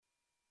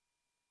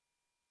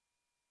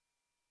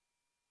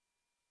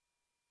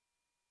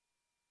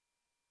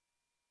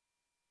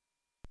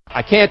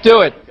I can't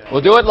do it.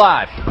 We'll do it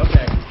live.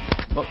 Okay.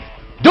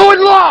 Do it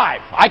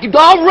live!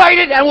 I'll write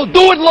it and we'll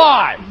do it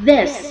live!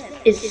 This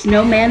is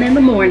Snowman in the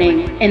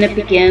Morning, and it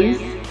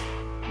begins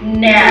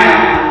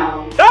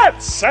now.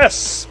 That's a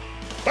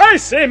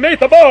spicy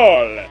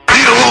meatball! Need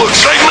a little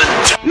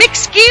excitement?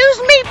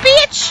 Excuse me,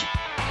 bitch?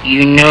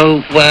 You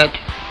know what?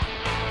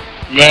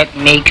 That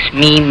makes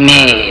me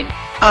mad.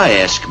 I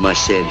ask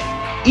myself,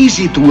 is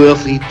it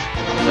worth it?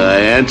 I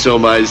answer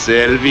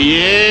myself,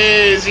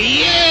 yes,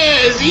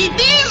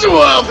 it is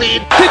worth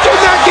it. Did you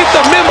not get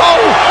the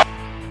memo?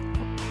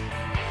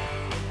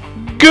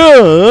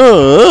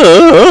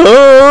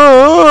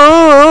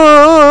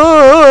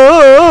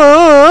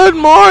 Good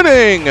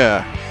morning.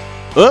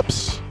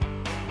 Oops.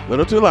 A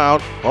little too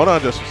loud. Hold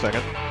on just a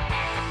second.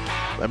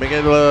 Let me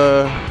get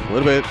a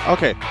little bit.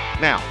 Okay.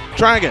 Now,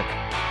 try again.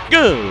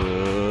 Good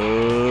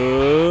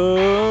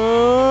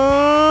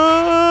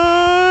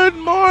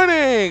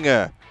morning.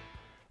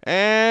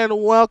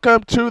 And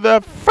welcome to the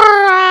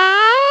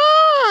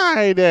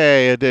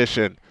Friday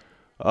edition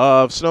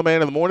of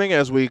Snowman in the Morning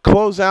as we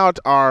close out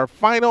our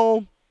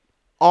final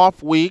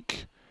off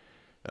week.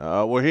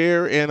 We're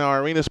here in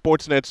our Arena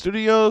Sportsnet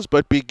studios,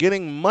 but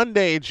beginning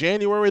Monday,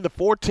 January the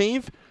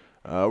 14th,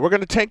 we're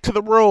going to take to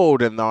the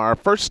road, and our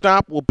first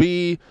stop will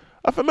be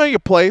a familiar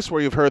place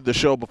where you've heard the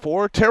show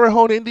before, Terre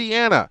Haute,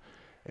 Indiana.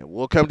 And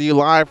we'll come to you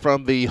live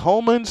from the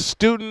Holman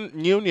Student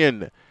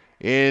Union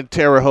in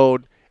Terre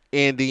Haute,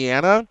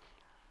 Indiana.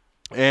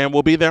 And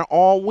we'll be there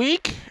all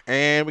week,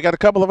 and we got a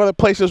couple of other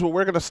places where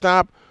we're going to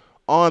stop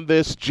on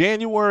this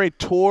January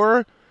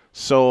tour.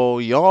 So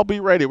y'all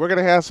be ready. We're going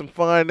to have some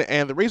fun.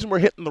 And the reason we're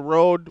hitting the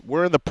road,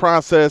 we're in the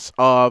process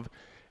of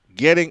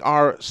getting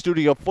our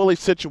studio fully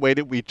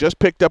situated. We just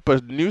picked up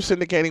a new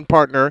syndicating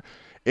partner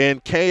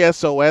in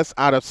KSOS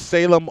out of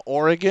Salem,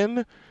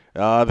 Oregon.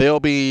 They'll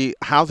be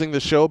housing the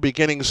show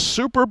beginning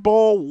Super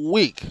Bowl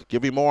week.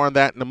 Give you more on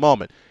that in a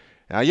moment.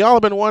 Now, y'all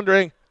have been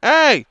wondering,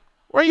 hey,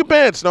 where you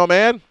been,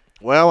 Snowman?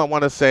 Well, I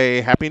want to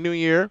say Happy New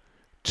Year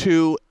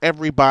to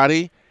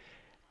everybody.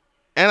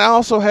 And I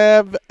also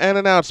have an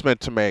announcement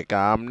to make.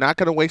 I'm not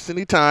going to waste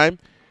any time.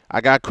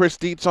 I got Chris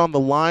Dietz on the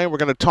line. We're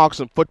going to talk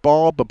some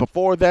football. But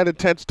before that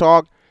intense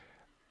talk,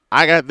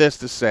 I got this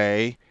to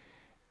say.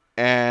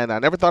 And I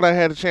never thought I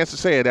had a chance to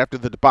say it after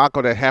the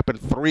debacle that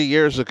happened 3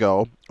 years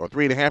ago, or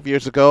 3.5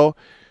 years ago.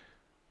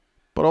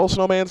 But old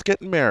Snowman's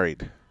getting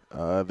married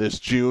this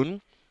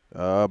June.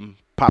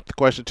 Popped the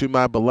question to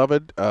my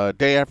beloved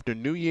day after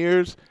New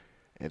Year's.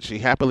 And she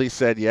happily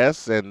said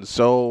yes. And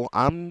so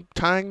I'm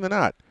tying the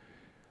knot.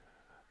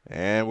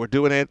 And we're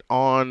doing it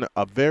on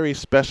a very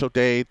special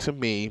day to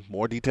me.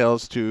 More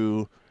details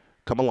to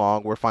come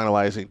along. We're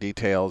finalizing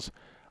details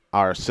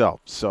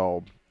ourselves.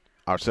 So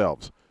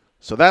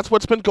that's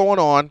what's been going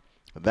on.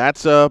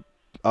 That's a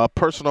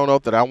personal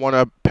note that I want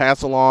to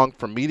pass along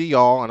from me to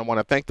y'all. And I want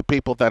to thank the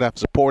people that have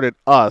supported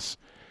us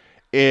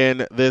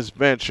in this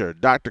venture.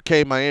 Dr.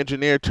 K, my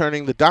engineer,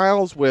 turning the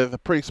dials with a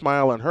pretty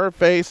smile on her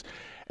face.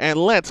 And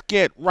let's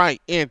get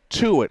right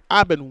into it.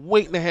 I've been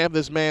waiting to have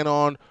this man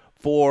on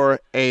for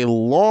a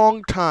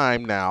long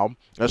time now,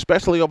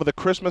 especially over the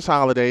Christmas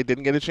holiday.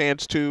 Didn't get a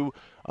chance to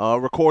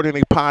record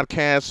any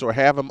podcasts or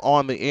have him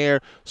on the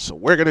air, so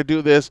we're going to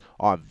do this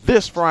on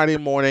this Friday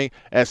morning,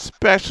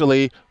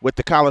 especially with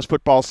the college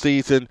football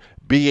season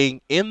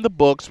being in the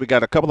books. We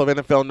got a couple of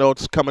NFL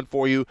notes coming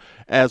for you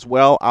as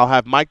well. I'll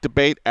have Mike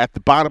Debate at the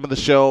bottom of the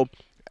show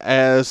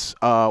as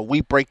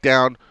we break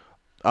down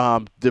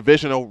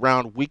divisional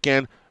round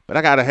weekend, but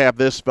I got to have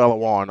this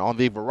fellow on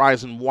the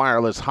Verizon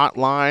Wireless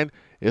hotline.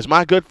 Is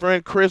my good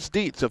friend Chris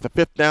Dietz of the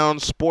Fifth Down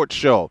Sports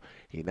Show.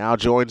 He now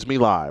joins me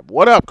live.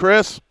 What up,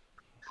 Chris?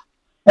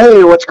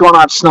 Hey, what's going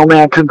on,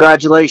 Snowman?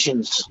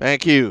 Congratulations.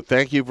 Thank you.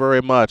 Thank you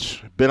very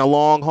much. Been a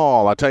long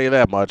haul, I'll tell you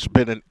that much.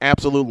 Been an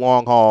absolute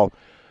long haul.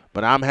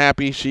 But I'm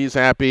happy, she's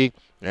happy,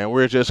 and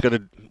we're just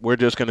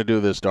gonna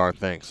do this darn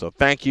thing. So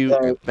thank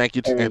you, thank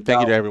you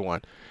to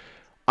everyone.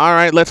 All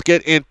right, let's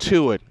get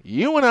into it.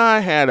 You and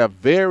I had a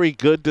very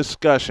good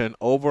discussion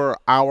over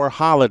our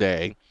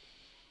holiday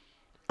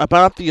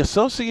about the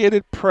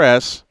Associated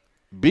Press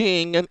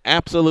being an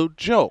absolute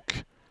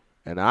joke.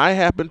 And I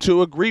happen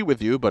to agree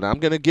with you, but I'm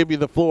going to give you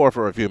the floor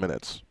for a few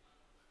minutes.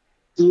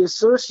 The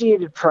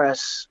Associated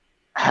Press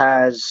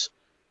has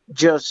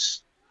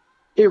just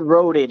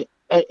eroded.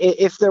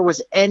 If there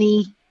was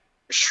any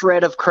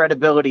shred of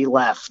credibility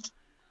left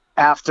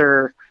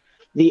after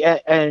the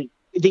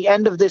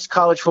end of this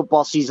college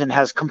football season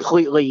has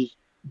completely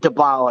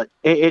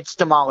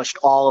demolished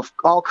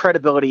all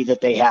credibility that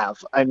they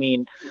have. I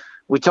mean,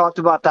 we talked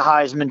about the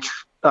Heisman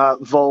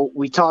vote.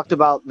 We talked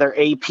about their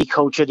AP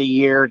Coach of the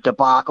Year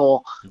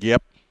debacle.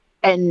 Yep.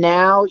 And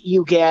now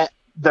you get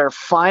their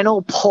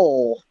final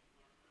poll,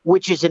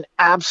 which is an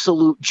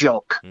absolute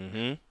joke.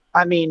 Mm-hmm.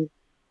 I mean,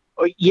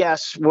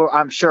 yes,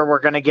 I'm sure we're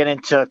going to get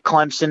into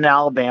Clemson and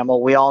Alabama.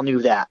 We all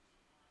knew that.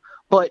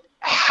 But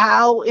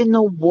how in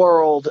the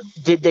world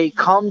did they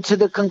come to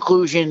the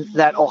conclusion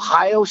that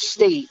Ohio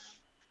State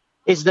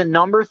is the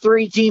number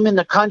 3 team in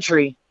the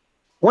country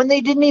when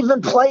they didn't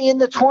even play in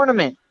the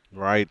tournament?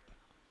 Right.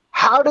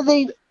 How do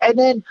they? And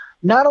then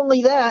not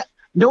only that,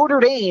 Notre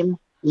Dame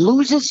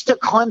loses to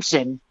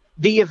Clemson,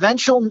 the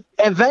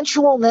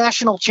eventual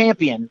national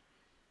champion,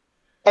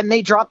 and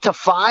they drop to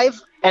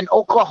 5, and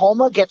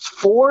Oklahoma gets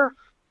 4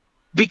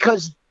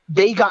 because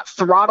they got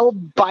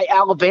throttled by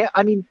Alabama.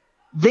 I mean,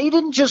 they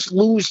didn't just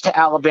lose to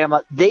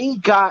Alabama; they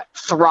got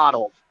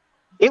throttled.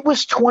 It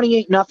was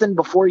 28-0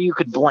 before you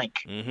could blink.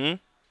 Mm-hmm.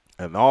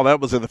 And all that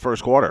was in the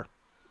first quarter.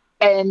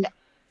 And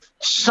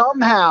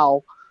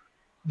somehow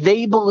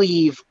they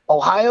believe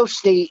Ohio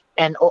State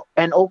and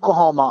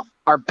Oklahoma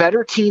are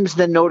better teams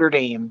than Notre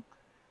Dame,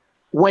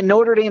 when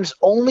Notre Dame's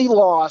only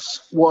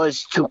loss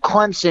was to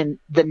Clemson,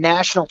 the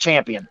national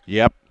champion.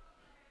 Yep.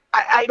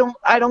 I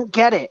don't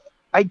get it.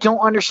 I don't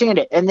understand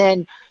it. And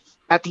then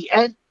at the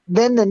end,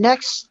 then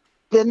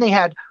they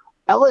had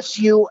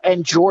LSU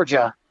and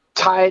Georgia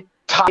tied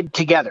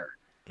together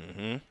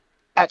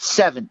at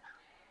 7.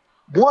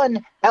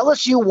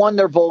 LSU won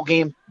their bowl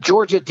game.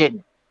 Georgia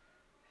didn't.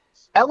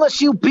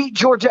 LSU beat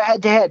Georgia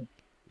head-to-head.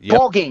 Yep.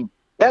 Ball game.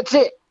 That's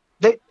it.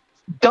 They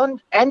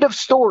done. End of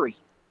story.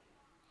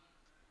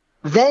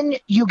 Then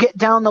you get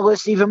down the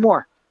list even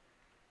more.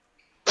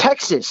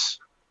 Texas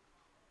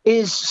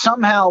is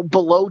somehow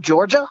below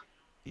Georgia.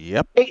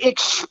 Yep.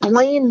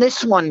 Explain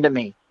this one to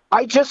me.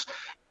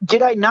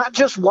 Did I not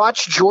just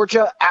watch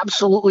Georgia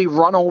absolutely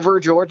run over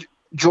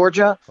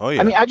Georgia? Oh, yeah.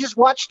 I mean, I just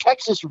watched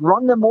Texas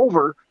run them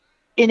over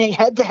in a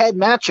head-to-head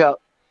matchup,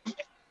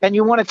 and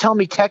you want to tell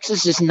me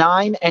Texas is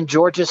 9 and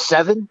Georgia's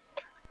 7?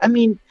 I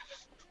mean,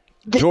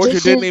 Georgia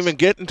didn't even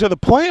get into the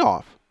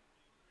playoff.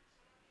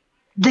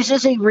 This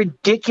is a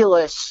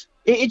ridiculous.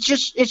 It's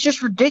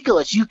just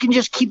ridiculous. You can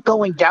just keep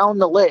going down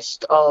the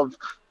list of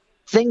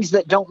things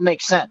that don't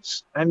make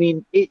sense. I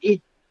mean,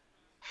 it's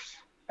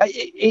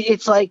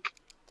like,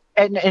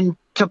 and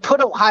to put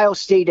Ohio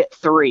State at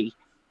 3,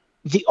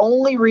 the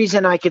only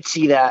reason I could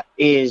see that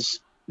is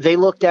they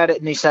looked at it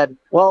and they said,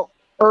 well,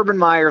 Urban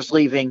Meyer's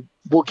leaving.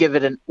 We'll give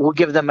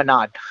them a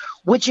nod,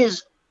 which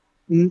is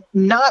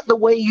not the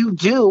way you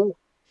do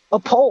a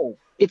poll.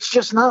 It's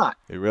just not.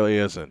 It really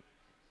isn't.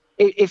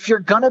 If you're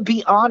going to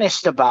be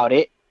honest about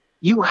it,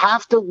 you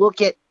have to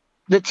look at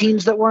the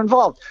teams that were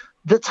involved.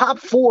 The top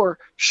 4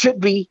 should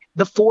be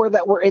the 4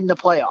 that were in the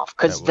playoff,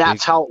 because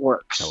that's how it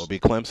works. That would be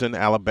Clemson,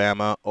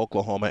 Alabama,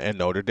 Oklahoma, and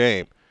Notre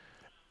Dame.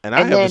 And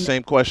I have the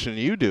same question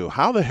you do.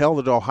 How the hell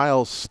did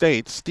Ohio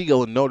State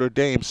steal Notre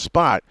Dame's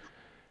spot?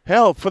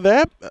 Hell, for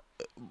that,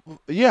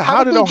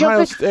 how did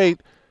Ohio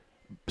State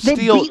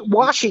steal? They beat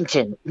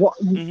Washington.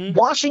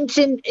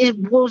 Washington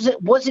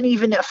wasn't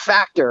even a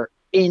factor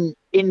in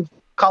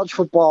college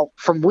football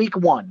from week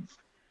 1.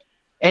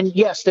 And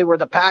yes, they were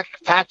the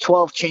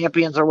Pac-12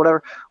 champions or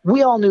whatever.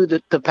 We all knew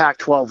that the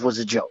Pac-12 was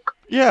a joke.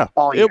 Yeah,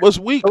 it was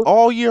weak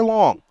all year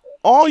long.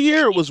 All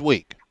year it was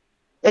weak.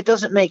 It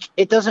doesn't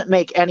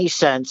make any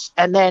sense.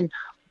 And then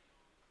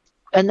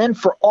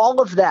for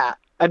all of that,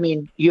 I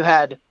mean, you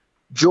had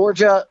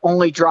Georgia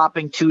only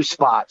dropping 2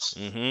 spots.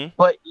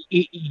 But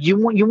you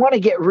want to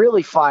get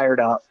really fired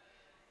up.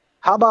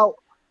 How about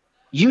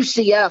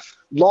UCF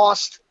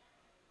lost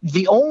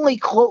the only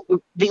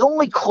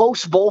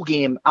close bowl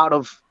game out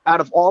of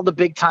all the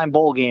big time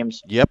bowl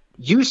games? Yep.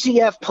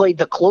 UCF played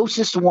the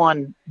closest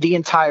one the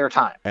entire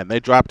time, and they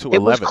dropped to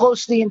 11. It was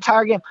close the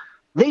entire game.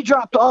 They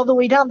dropped all the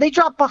way down. They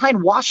dropped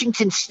behind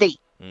Washington State.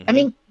 I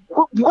mean,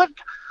 what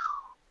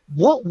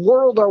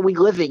world are we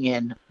living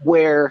in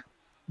where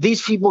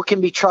these people can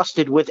be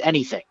trusted with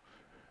anything?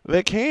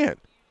 They can't.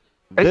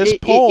 This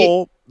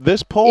poll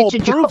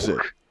proves it.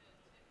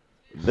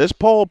 This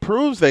poll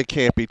proves they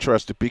can't be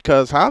trusted,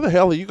 because how the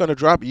hell are you going to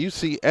drop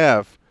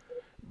UCF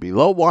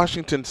below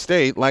Washington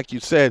State? Like you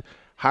said,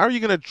 how are you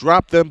going to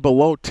drop them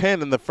below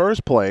 10 in the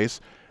first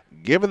place,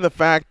 given the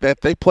fact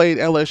that they played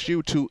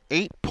LSU to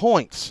 8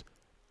 points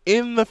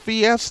in the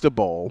Fiesta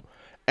Bowl,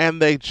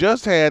 and they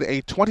just had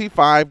a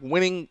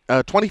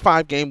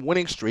 25-game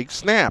winning streak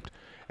snapped,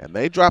 and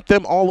they dropped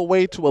them all the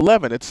way to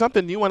 11. It's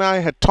something you and I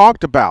had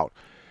talked about.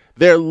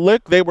 They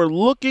were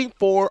looking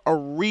for a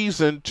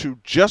reason to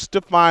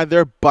justify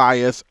their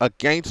bias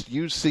against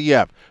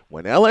UCF.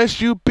 When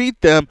LSU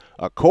beat them,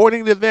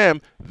 according to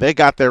them, they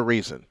got their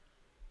reason.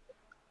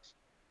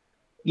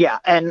 Yeah,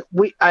 and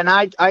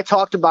I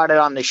talked about it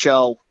on the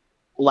show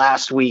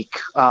last week,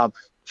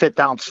 Fit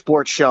Down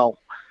Sports Show,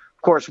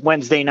 of course,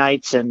 Wednesday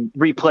nights, and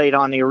replayed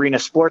on the Arena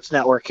Sports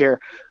Network here.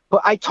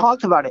 But I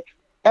talked about it.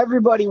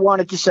 Everybody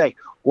wanted to say,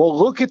 well,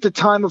 look at the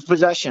time of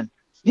possession.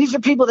 These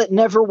are people that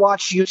never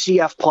watched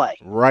UCF play.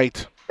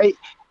 Right.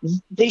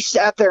 They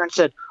sat there and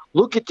said,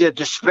 look at the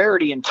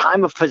disparity in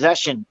time of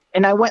possession.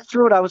 And I went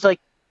through it. I was like,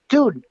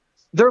 dude,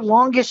 their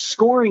longest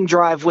scoring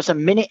drive was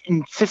 1 minute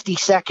and 50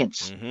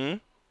 seconds.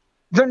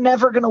 They're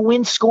never going to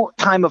win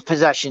time of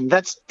possession.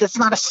 That's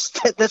not a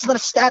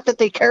stat that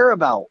they care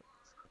about.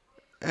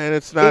 And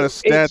it's not a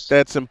stat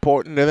that's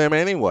important to them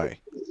anyway.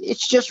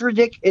 It's just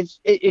ridiculous.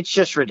 It's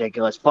just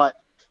ridiculous. But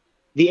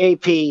the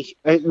AP,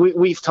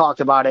 we've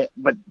talked about it,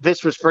 but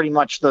this was pretty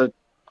much the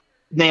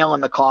nail in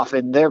the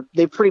coffin.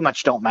 They pretty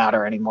much don't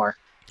matter anymore.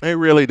 They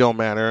really don't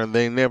matter, and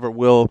they never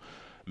will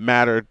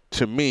matter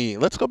to me.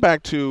 Let's go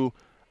back to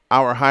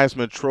our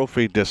Heisman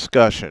Trophy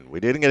discussion. We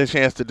didn't get a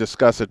chance to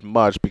discuss it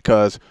much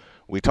because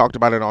we talked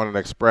about it on an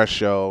Express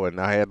show, and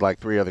I had like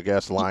 3 other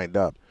guests lined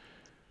up.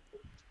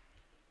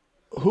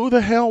 Who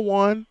the hell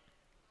won,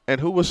 and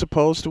who was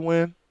supposed to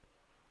win?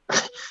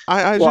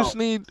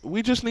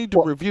 We just need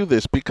to review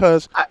this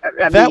because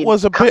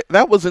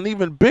that was an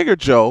even bigger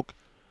joke,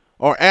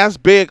 or as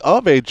big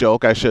of a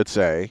joke, I should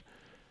say,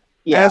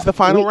 as the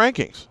final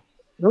rankings.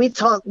 We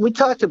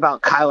talked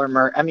about Kyler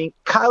Murray. I mean,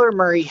 Kyler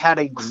Murray had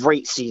a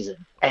great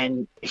season,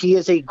 and he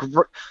had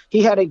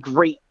a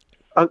great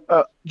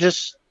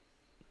just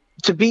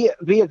to be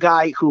a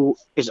guy who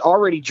is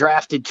already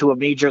drafted to a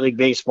Major League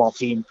Baseball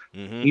team.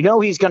 Mm-hmm. You know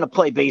he's going to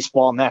play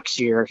baseball next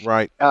year,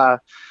 right?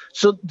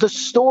 So the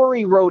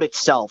story wrote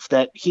itself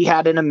that he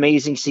had an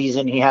amazing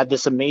season. He had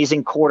this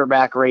amazing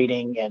quarterback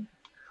rating and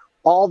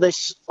all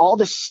this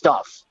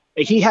stuff.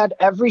 He had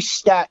every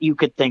stat you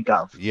could think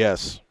of.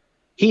 Yes,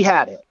 he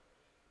had it.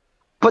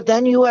 But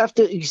then you have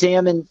to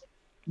examine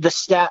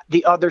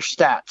the other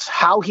stats,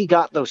 how he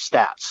got those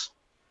stats.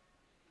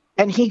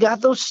 And he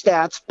got those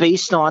stats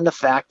based on the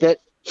fact that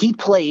he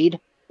played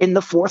in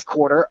the fourth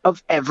quarter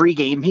of every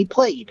game he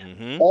played.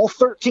 Mm-hmm. All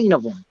 13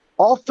 of them.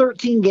 All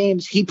 13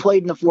 games he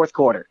played in the fourth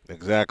quarter.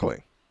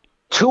 Exactly.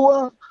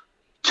 Tua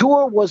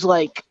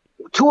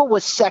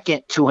was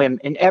second to him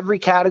in every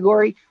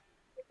category,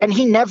 and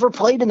he never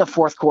played in the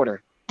fourth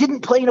quarter.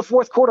 Didn't play in the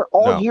fourth quarter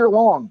all year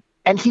long,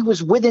 and he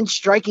was within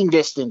striking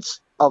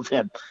distance of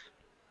him.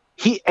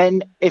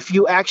 13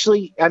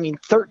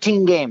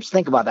 games.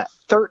 Think about that.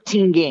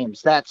 13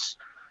 games. That's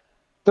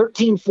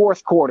 13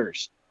 fourth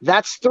quarters.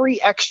 That's 3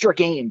 extra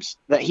games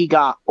that he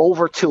got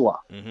over Tua.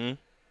 Mm-hmm.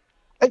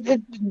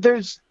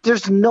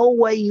 There's no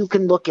way you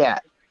can look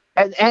at.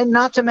 And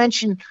not to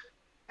mention,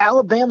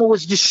 Alabama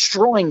was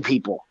destroying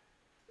people.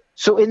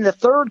 So in the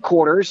third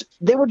quarters,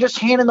 they were just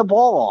handing the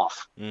ball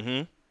off.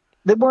 Mm-hmm.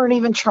 They weren't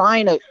even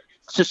trying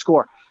to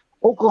score.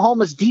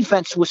 Oklahoma's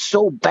defense was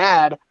so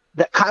bad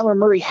that Kyler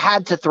Murray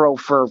had to throw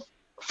for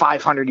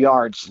 500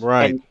 yards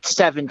and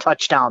 7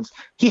 touchdowns.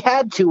 He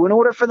had to in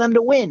order for them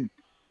to win.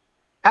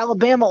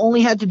 Alabama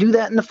only had to do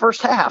that in the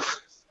first half.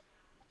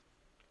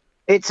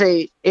 It's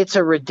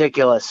a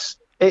ridiculous.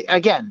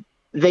 Again,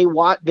 they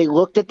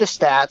looked at the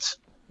stats.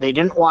 They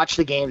didn't watch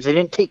the games. They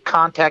didn't take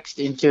context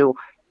into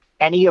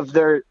any of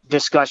their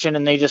discussion,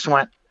 and they just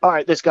went, all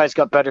right, this guy's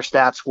got better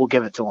stats. We'll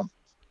give it to him.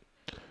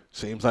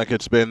 Seems like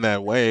it's been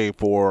that way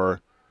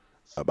for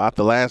about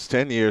the last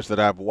 10 years that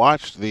I've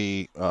watched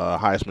the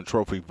Heisman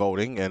Trophy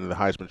voting and the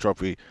Heisman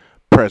Trophy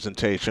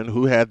presentation.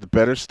 Who had the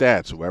better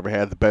stats? Whoever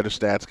had the better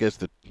stats gets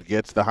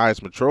the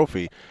Heisman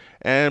Trophy.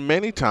 And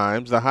many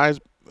times the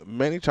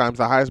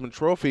Heisman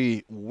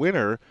Trophy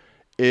winner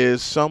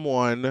is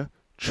someone,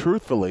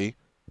 truthfully,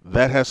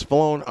 that has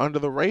flown under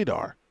the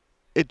radar.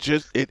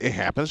 It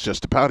happens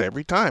just about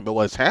every time. It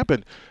has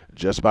happened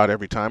just about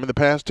every time in the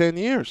past 10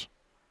 years.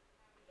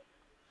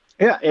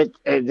 Yeah,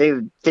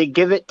 they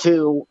give it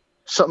to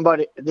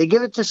somebody. They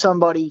give it to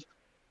somebody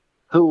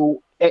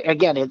who,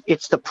 again,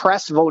 it's the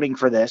press voting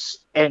for this,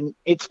 and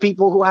it's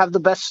people who have the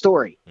best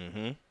story.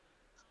 Mm-hmm.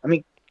 I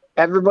mean,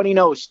 everybody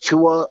knows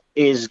Tua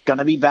is going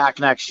to be back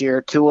next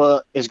year.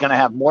 Tua is going to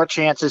have more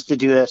chances to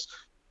do this.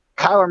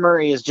 Kyler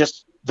Murray is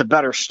just the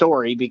better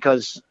story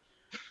because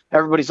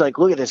everybody's like,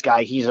 look at this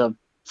guy. He's a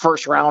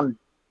first-round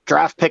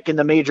draft pick in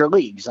the major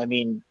leagues. I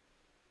mean,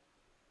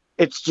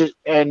 it's just,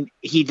 and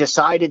he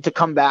decided to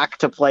come back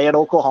to play at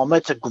Oklahoma.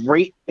 It's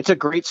a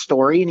great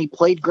story, and he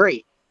played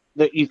great.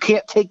 That you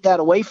can't take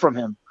that away from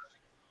him,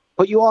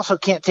 but you also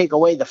can't take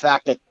away the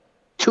fact that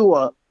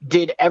Tua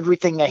did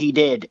everything that he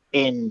did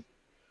in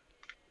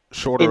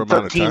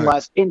 13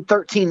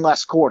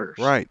 less quarters.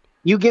 Right.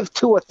 You give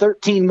Tua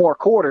 13 more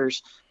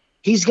quarters,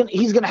 he's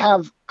gonna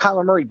have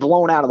Kyler Murray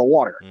blown out of the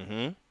water.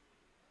 Mm-hmm.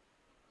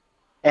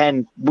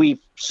 And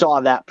we saw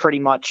that pretty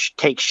much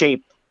take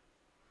shape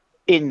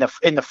in the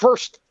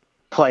first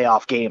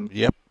playoff game.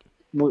 Yep.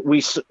 We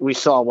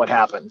saw what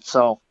happened.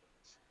 So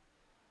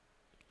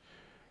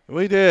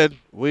we did.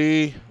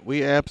 We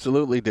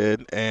absolutely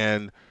did.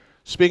 And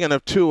speaking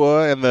of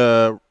Tua and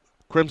the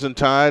Crimson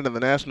Tide and the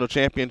national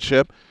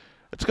championship,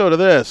 let's go to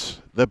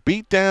this. The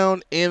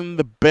beatdown in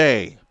the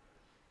Bay.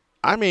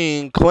 I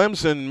mean,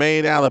 Clemson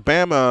made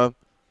Alabama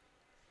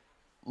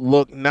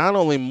look not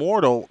only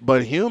mortal,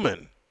 but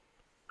human.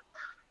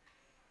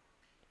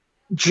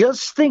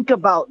 Just think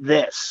about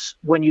this.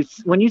 When you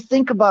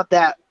think about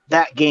that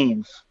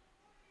game,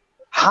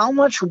 how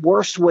much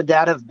worse would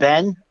that have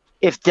been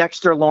if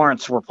Dexter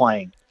Lawrence were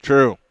playing?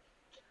 True.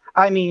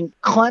 I mean,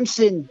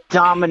 Clemson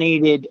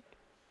dominated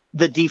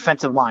the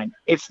defensive line.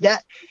 If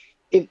that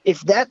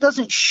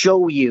doesn't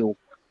show you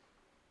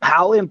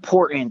how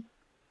important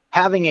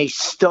having a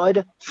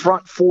stud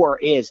front four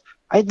is,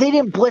 they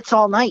didn't blitz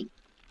all night.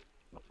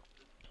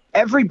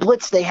 Every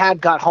blitz they had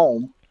got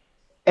home,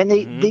 and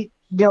they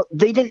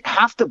didn't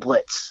have to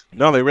blitz.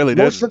 No, they really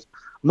didn't.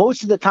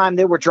 Most of the time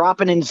they were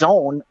dropping in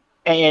zone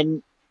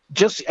and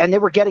they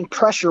were getting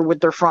pressure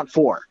with their front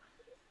four.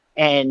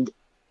 And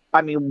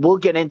I mean, we'll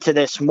get into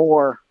this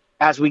more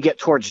as we get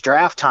towards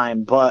draft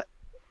time, but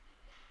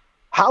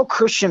how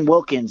Christian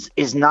Wilkins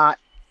is not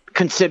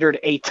considered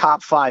a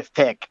top 5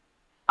 pick,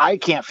 I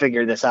can't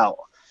figure this out.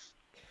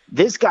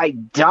 This guy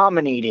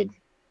dominated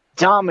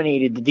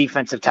the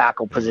defensive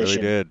tackle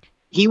position. Really did.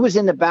 He was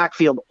in the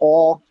backfield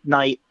all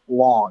night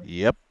long.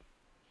 Yep.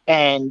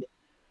 And,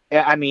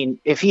 I mean,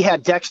 if he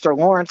had Dexter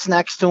Lawrence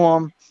next to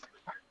him,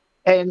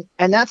 and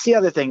that's the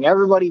other thing.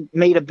 Everybody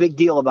made a big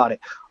deal about it.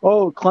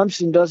 Oh,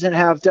 Clemson doesn't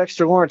have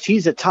Dexter Lawrence.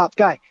 He's a top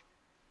guy.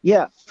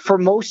 Yeah, for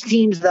most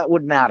teams that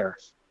would matter.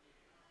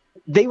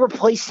 They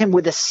replaced him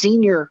with a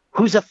senior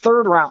who's a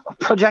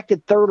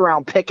projected third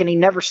round pick, and he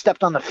never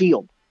stepped on the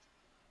field.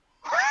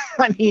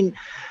 I mean,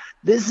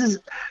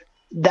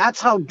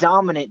 that's how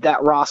dominant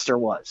that roster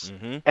was.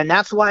 Mm-hmm. And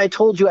that's why I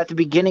told you at the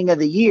beginning of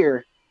the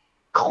year,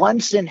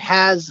 Clemson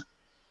have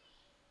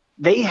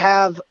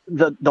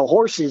the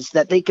horses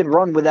that they can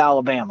run with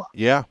Alabama.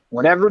 Yeah.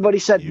 When everybody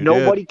said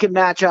nobody can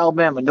match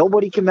Alabama,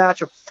 nobody can match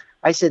them,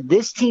 I said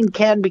this team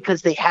can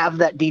because they have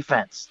that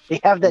defense. They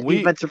have that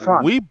defensive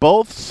front. We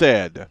both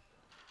said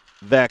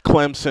that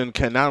Clemson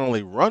can not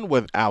only run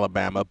with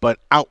Alabama, but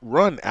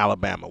outrun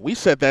Alabama. We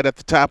said that at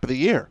the top of the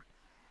year.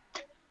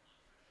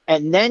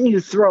 And then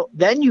you throw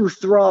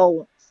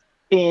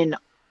in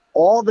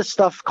all the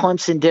stuff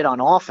Clemson did on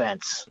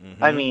offense.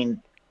 Mm-hmm. I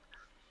mean,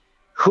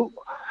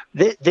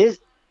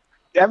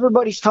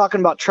 everybody's talking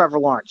about Trevor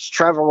Lawrence.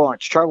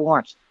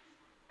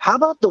 How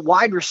about the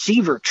wide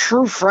receiver,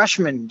 true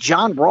freshman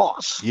John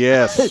Ross?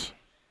 Yes.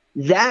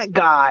 That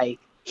guy,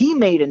 he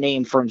made a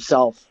name for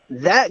himself.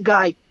 That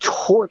guy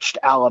torched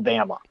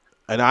Alabama.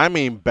 And I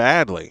mean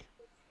badly.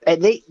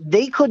 And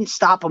they couldn't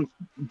stop him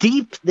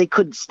deep. They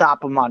couldn't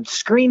stop him on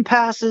screen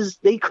passes.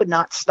 They could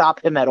not stop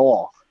him at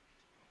all.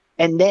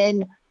 And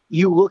then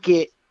you look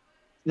at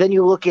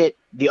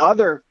the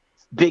other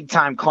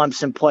big-time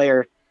Clemson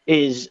player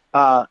is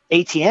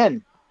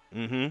ATN.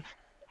 Mm-hmm.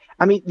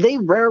 I mean, they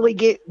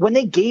rarely when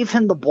they gave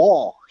him the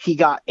ball, he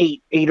got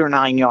 8 or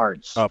 9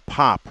 yards. A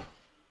pop.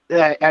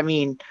 I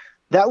mean,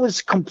 that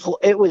was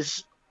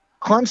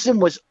Clemson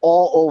was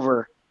all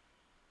over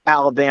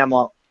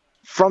Alabama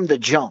from the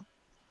jump.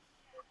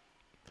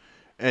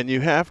 And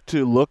you have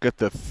to look at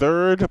the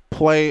third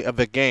play of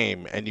the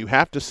game, and you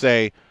have to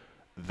say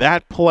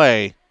that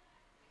play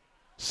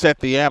set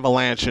the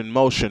avalanche in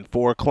motion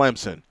for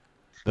Clemson.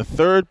 The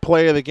third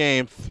play of the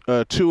game,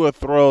 Tua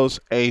throws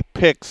a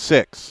pick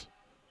six.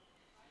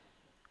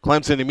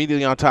 Clemson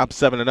immediately on top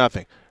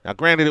 7-0. Now,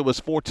 granted, it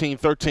was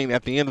 14-13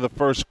 at the end of the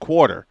first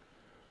quarter,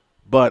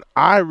 but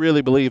I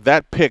really believe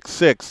that pick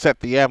six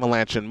set the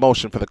avalanche in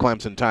motion for the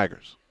Clemson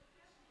Tigers.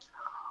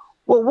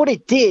 Well, what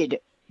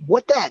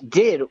that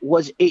did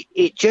was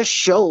it just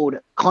showed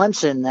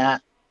Clemson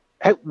that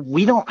hey,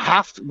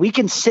 we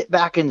can sit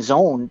back in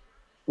zone.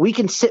 We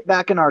can sit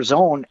back in our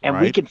zone and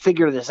we can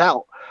figure this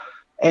out.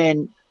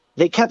 And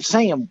they kept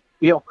saying,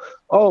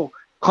 oh,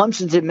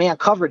 Clemson's in man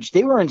coverage.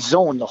 They were in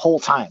zone the whole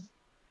time.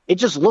 It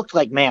just looked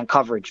like man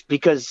coverage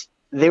because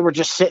they were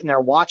just sitting there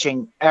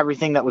watching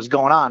everything that was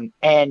going on.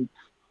 And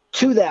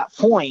to that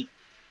point,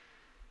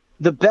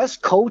 the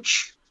best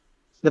coach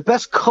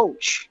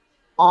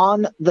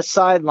on the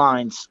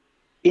sidelines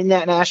in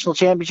that national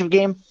championship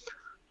game,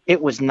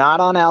 it was not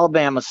on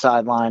Alabama's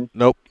sideline.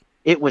 Nope.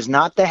 It was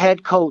not the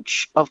head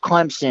coach of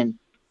Clemson.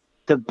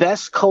 The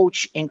best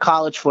coach in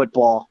college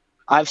football,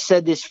 I've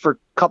said this for a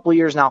couple of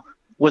years now,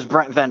 was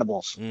Brent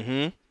Venables.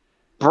 Mm-hmm.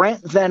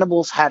 Brent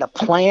Venables had a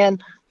plan.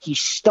 He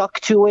stuck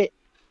to it,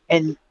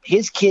 and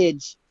his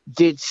kids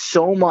did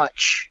so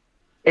much.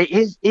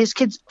 His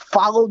kids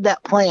followed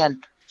that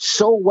plan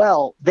so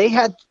well.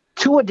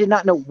 Tua did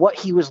not know what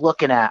he was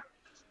looking at.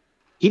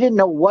 He didn't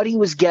know what he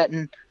was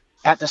getting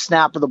at the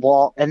snap of the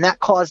ball, and that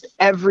caused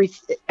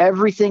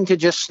everything to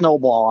just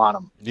snowball on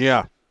him.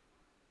 Yeah.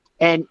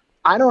 And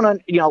I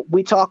don't,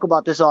 we talk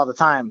about this all the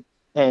time,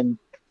 and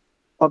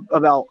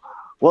about,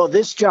 well,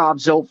 this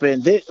job's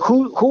open.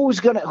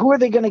 Who are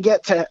they gonna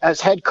get to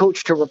as head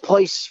coach to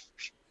replace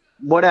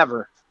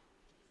whatever?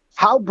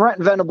 How Brent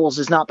Venables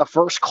is not the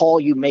first call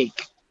you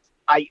make,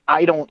 I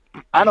don't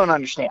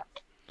understand.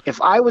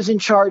 If I was in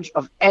charge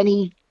of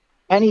any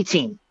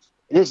team,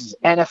 this is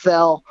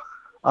NFL,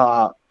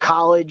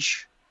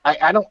 college,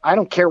 I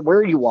don't care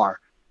where you are.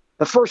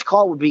 The first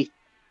call would be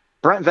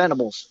Brent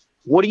Venables.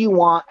 What do you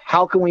want?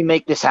 How can we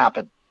make this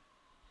happen?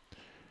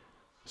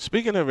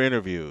 Speaking of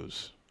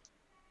interviews,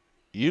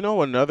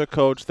 another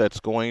coach that's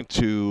going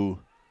to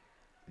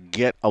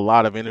get a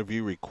lot of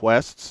interview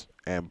requests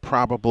and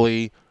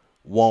probably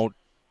won't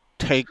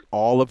take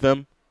all of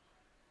them.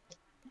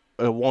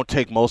 It won't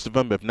take most of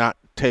them, if not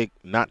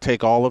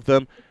take all of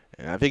them.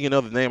 And I think you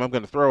know the name I'm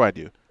going to throw at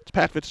you. It's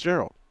Pat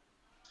Fitzgerald.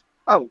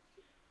 Oh,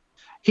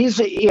 he's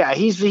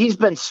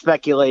been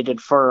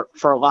speculated for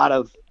a lot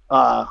of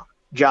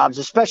jobs,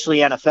 especially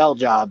NFL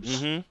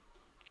jobs.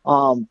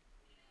 Mm-hmm.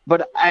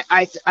 But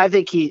I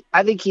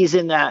think he's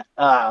in that.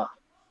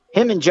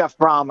 Him and Jeff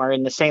Brom are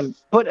in the same.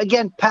 But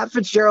again, Pat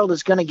Fitzgerald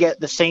is going to get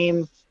the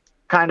same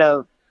kind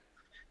of.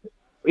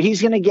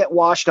 He's going to get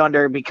washed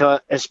under because,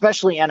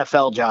 especially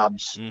NFL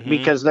jobs, mm-hmm.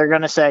 because they're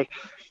going to say,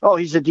 oh,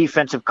 he's a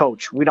defensive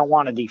coach. We don't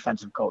want a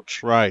defensive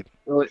coach. Right.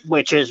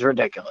 Which is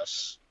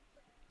ridiculous.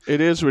 It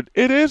is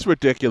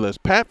ridiculous.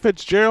 Pat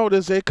Fitzgerald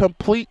is a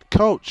complete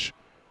coach.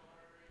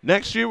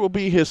 Next year will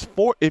be his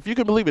if you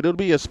can believe it, it'll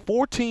be his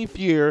 14th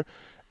year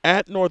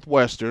at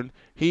Northwestern.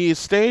 He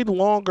stayed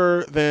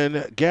longer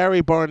than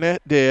Gary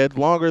Barnett did,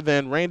 longer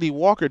than Randy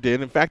Walker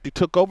did. In fact, he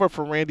took over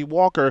for Randy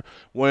Walker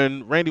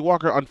when Randy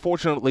Walker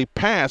unfortunately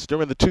passed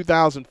during the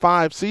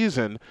 2005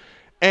 season.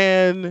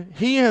 And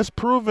he has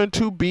proven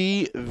to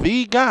be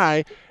the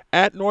guy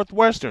at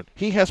Northwestern.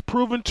 He has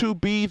proven to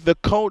be the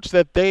coach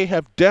that they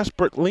have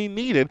desperately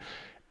needed.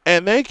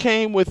 And they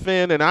came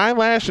within an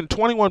eyelash and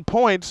 21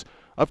 points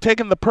of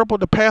taking the purple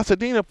to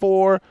Pasadena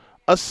for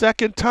a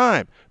second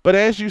time. But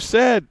as you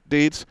said,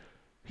 Dietz,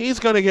 he's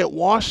going to get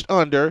washed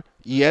under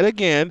yet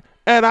again,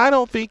 and I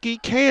don't think he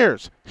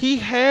cares. He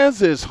has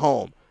his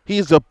home.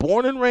 He's a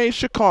born and raised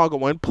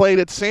Chicagoan, played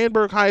at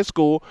Sandburg High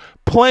School,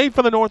 played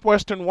for the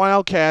Northwestern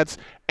Wildcats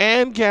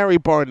and Gary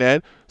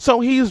Barnett, so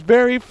he's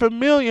very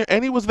familiar,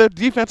 and he was the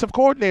defensive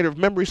coordinator, if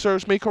memory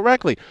serves me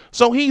correctly.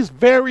 So he's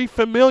very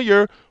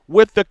familiar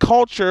with the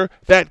culture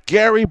that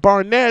Gary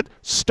Barnett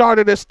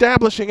started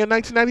establishing in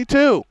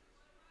 1992.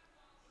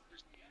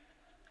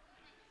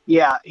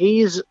 Yeah,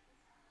 he's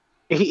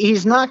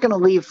not going to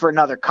leave for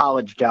another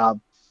college job.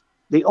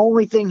 The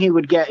only thing he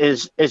would get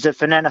is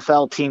if an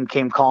NFL team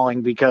came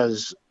calling,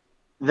 because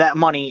that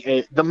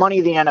money, the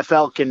money the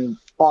NFL can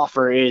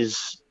offer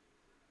is,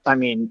 I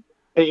mean,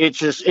 it's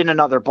just in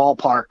another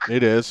ballpark.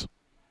 It is.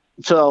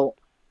 So,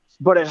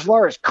 but as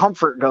far as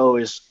comfort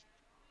goes,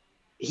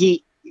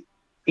 he's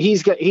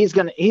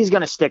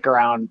gonna stick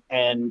around.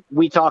 And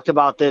we talked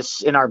about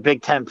this in our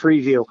Big Ten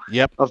preview.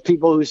 Yep. Of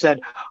people who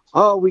said,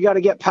 "Oh, we got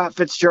to get Pat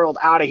Fitzgerald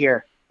out of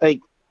here." Like,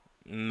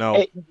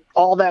 no,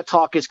 all that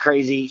talk is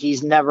crazy.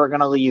 He's never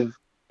gonna leave.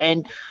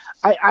 And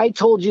I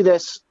told you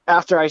this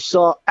after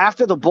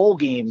the bowl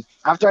game,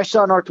 after I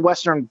saw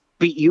Northwestern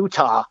beat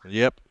Utah.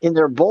 Yep. In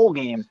their bowl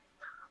game.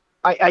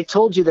 I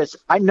told you this.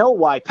 I know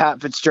why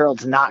Pat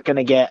Fitzgerald's not going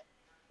to get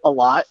a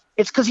lot.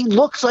 It's because he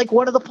looks like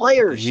one of the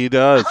players. He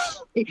does.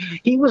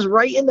 He was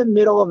right in the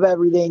middle of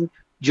everything,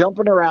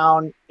 jumping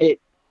around.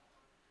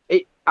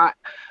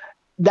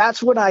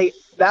 That's when I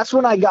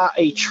got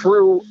a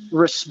true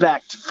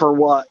respect for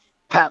what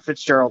Pat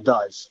Fitzgerald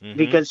does,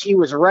 because he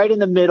was right in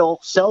the middle,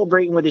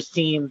 celebrating with his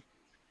team.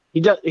 He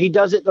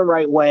does it the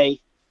right way.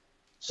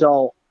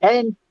 So,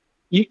 and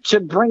to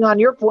bring on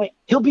your point,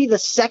 he'll be the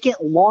second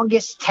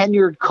longest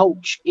tenured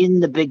coach in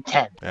the Big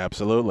Ten.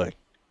 Absolutely.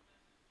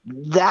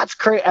 That's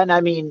crazy. And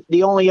I mean,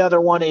 the only other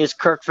one is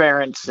Kirk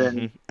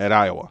Ferentz at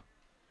Iowa.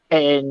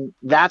 And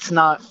that's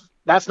not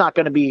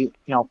going to be,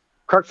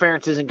 Kirk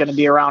Ferentz isn't going to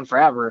be around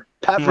forever.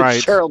 Pat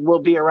Fitzgerald will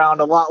be around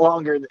a lot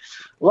longer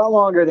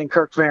than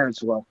Kirk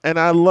Ferentz will. And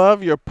I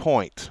love your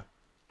point.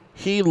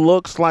 He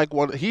looks like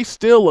one. He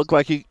still looks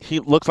like he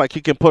looks like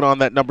he can put on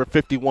that number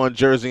 51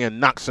 jersey and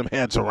knock some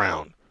heads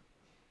around.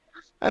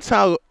 That's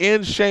how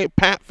in shape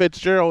Pat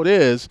Fitzgerald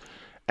is,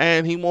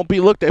 and he won't be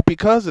looked at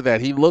because of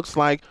that. He looks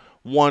like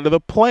one of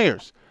the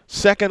players,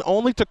 second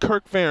only to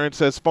Kirk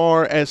Ferentz as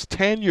far as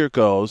tenure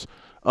goes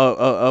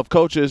of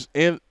coaches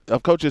in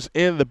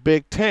the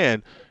Big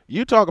Ten.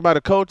 You talk about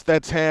a coach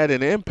that's had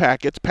an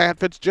impact. It's Pat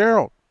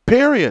Fitzgerald.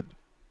 Period.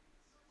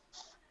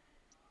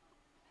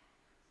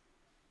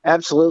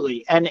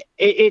 Absolutely, and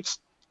it's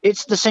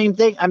the same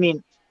thing. I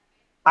mean,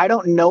 I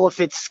don't know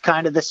if it's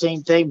kind of the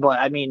same thing, but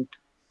I mean,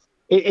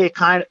 it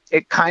kind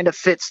of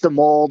fits the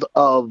mold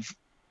of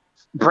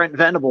Brent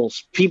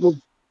Venables. People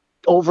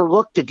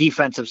overlook the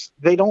defensives.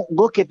 They don't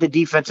look at the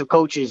defensive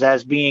coaches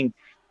as being,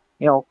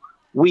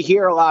 we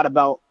hear a lot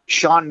about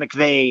Sean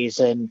McVay's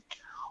and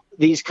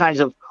these kinds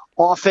of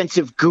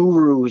offensive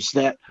gurus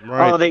that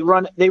they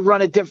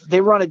run a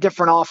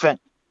different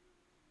offense.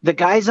 The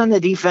guys on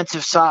the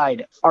defensive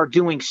side are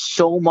doing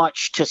so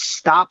much to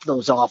stop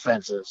those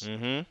offenses,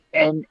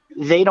 and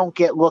they don't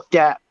get looked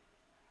at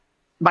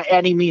by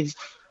any means.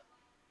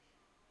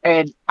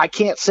 And I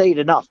can't say it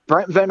enough.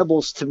 Brent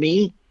Venables, to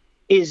me,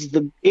 is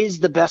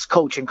the best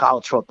coach in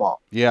college football.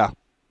 Yeah.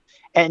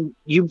 And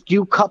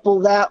you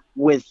couple that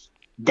with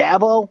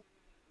Dabo,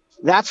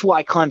 that's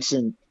why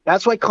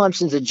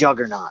Clemson's a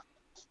juggernaut.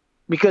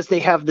 Because they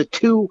have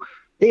two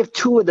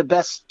of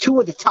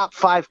the top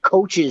 5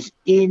 coaches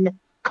in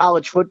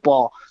college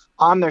football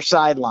on their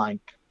sideline.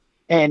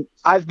 And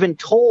I've been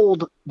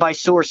told by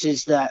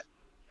sources that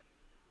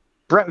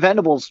Brent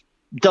Venables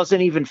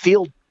doesn't even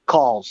field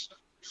calls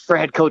for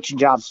head coaching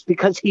jobs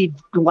because he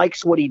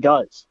likes what he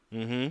does.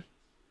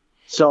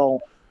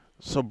 So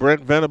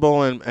Brent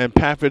Venable and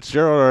Pat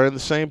Fitzgerald are in the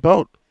same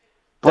boat.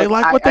 They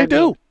like what they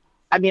do.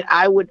 I mean,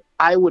 I would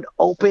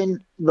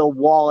open the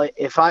wallet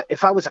if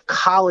I was a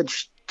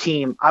college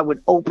team. I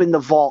would open the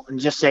vault and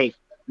just say,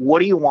 "What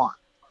do you want?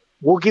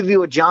 We'll give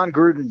you a John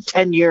Gruden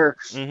 10-year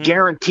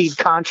guaranteed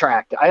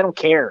contract. I don't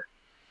care."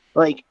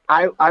 Like,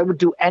 I would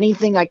do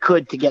anything I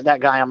could to get that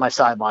guy on my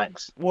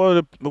sidelines.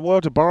 Well,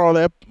 to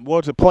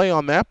play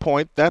on that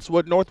point, that's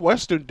what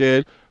Northwestern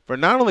did for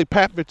not only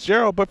Pat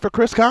Fitzgerald, but for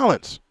Chris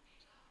Collins.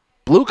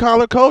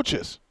 blue-collar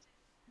coaches.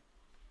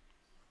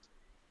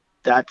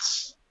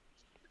 That's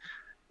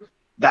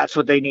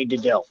what they need to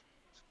do.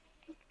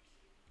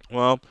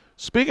 Well,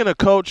 speaking of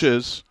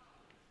coaches,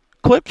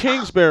 Cliff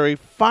Kingsbury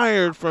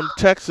fired from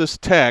Texas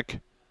Tech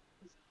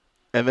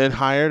and then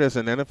hired as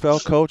an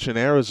NFL coach in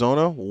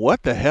Arizona.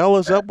 What the hell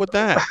is up with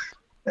that?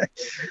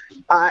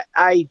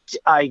 I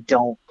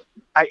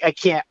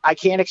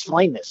can't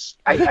explain this.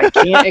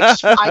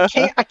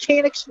 I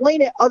can't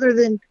explain it other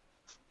than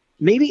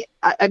maybe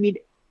I mean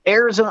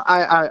Arizona.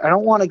 I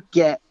don't want to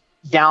get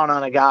down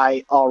on a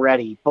guy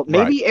already, but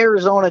maybe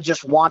Arizona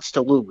just wants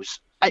to lose.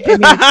 I mean,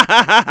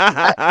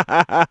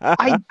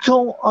 I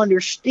don't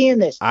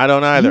understand this. I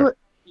don't either.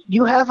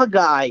 You have a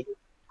guy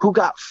who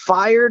got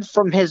fired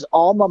from his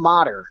alma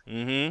mater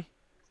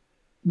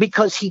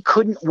because he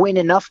couldn't win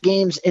enough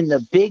games in the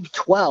Big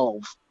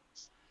 12.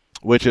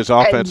 Which is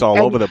offense all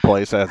over the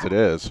place as it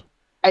is.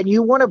 And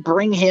you want to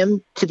bring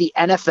him to the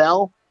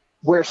NFL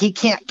where he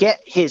can't get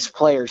his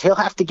players. He'll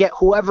have to get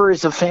whoever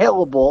is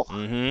available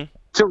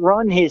to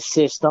run his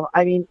system.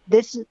 I mean,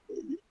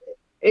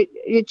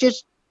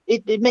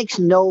 it makes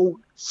no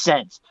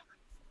sense.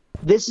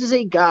 This is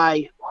a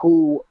guy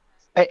who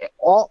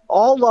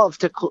all love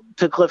to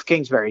Cliff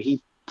Kingsbury.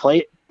 He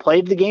played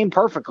the game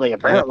perfectly,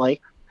 apparently,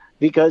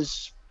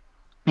 because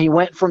he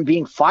went from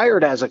being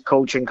fired as a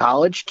coach in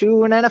college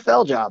to an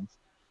NFL job.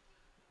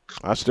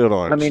 I still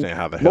don't understand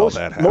how the hell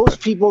that happened. Most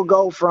people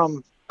go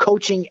from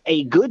coaching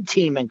a good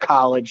team in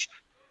college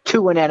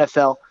to an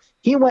NFL.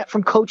 He went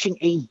from coaching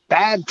a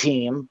bad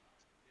team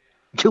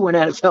to an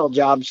NFL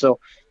job, so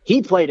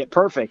he played it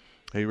perfect.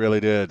 He really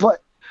did.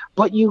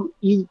 But you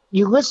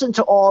listen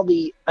to all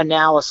the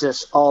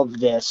analysis of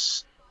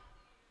this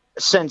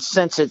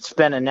since it's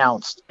been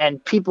announced,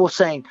 and people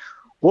saying,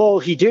 well,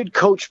 he did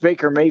coach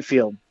Baker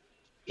Mayfield.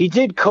 He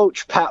did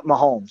coach Pat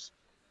Mahomes.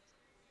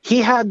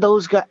 He had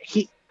those guys.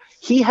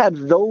 He had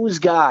those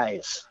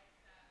guys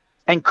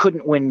and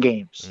couldn't win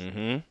games.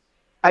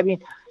 I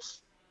mean,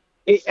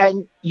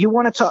 and you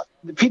want to talk.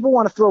 People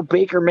want to throw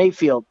Baker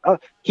Mayfield.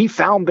 He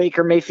found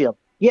Baker Mayfield.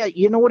 Yeah,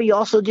 you know what he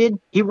also did?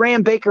 He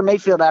ran Baker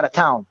Mayfield out of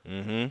town.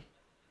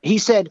 He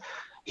said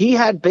he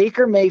had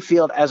Baker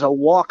Mayfield as a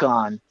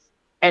walk-on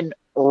and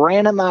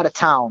ran him out of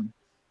town.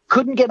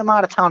 Couldn't get him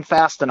out of town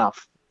fast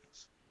enough.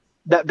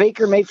 That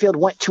Baker Mayfield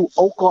went to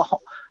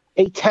Oklahoma.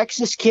 A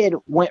Texas kid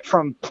went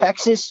from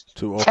Texas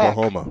to Tech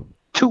Oklahoma.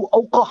 To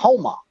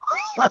Oklahoma.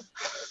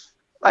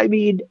 I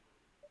mean,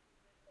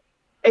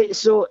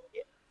 so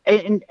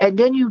and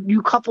then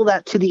you couple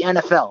that to the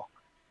NFL.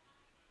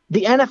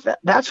 The NFL,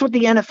 that's what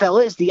the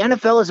NFL is. The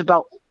NFL is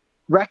about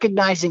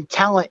recognizing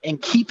talent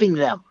and keeping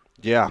them.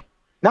 Yeah.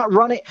 Not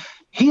running.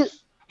 His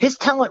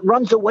talent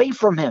runs away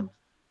from him.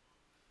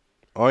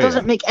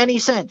 Doesn't make any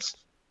sense.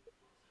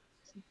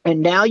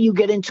 And now you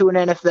get into an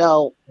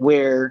NFL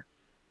where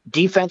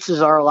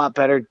defenses are a lot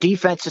better.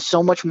 Defense is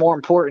so much more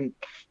important.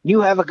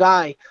 You have a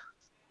guy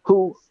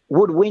who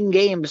would win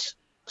games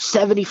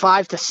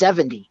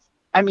 75-70.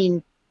 I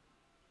mean,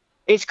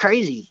 it's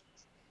crazy.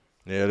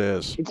 Yeah, it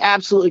is. It's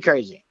absolutely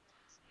crazy.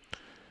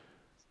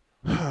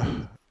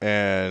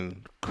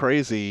 And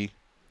crazy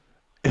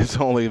is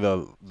only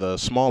the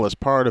smallest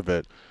part of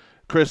it.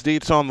 Chris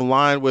Dietz on the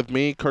line with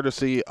me,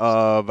 courtesy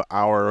of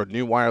our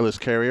new wireless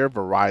carrier,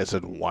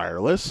 Verizon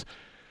Wireless.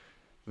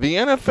 The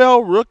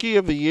NFL Rookie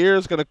of the Year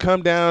is going to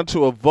come down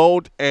to a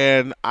vote,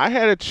 and I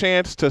had a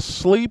chance to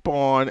sleep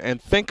on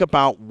and think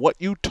about what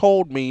you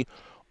told me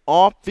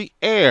off the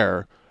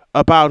air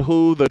about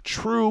who the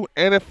true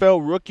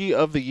NFL Rookie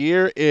of the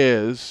Year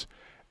is.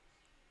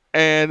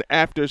 And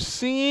after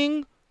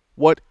seeing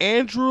what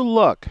Andrew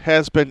Luck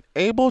has been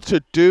able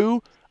to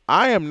do,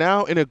 I am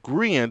now in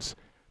agreement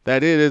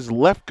that it is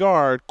left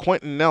guard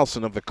Quentin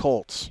Nelson of the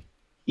Colts.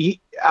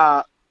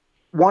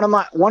 One of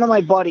my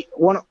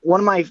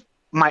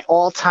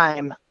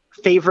all-time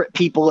favorite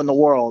people in the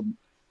world,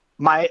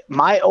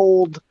 my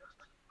old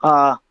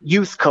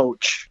youth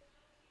coach,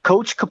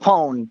 Coach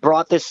Capone,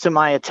 brought this to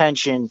my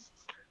attention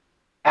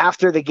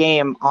after the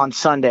game on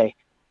Sunday.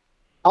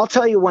 I'll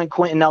tell you when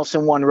Quentin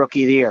Nelson won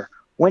Rookie of the Year.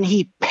 When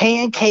he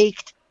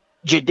pancaked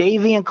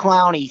Jadeveon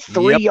Clowney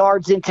 3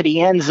 yards into the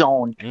end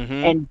zone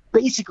and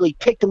basically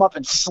picked him up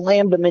and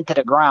slammed him into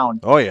the ground.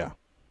 Oh, yeah.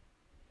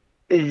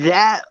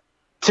 That,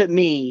 to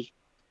me,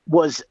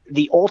 was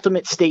the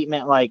ultimate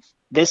statement, like,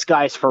 this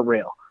guy's for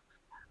real.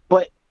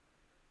 But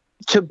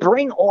to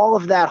bring all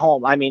of that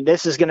home, I mean,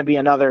 this is going to be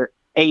another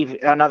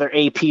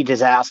AP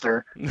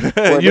disaster.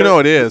 You know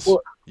it is.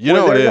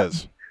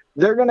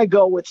 They're going to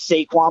go with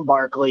Saquon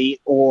Barkley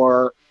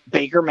or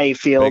Baker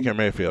Mayfield. Baker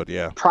Mayfield,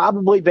 yeah.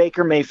 Probably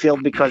Baker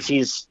Mayfield because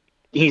he's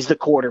the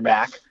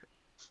quarterback.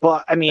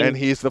 But I mean, and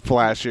he's the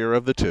flashier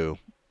of the two.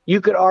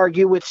 You could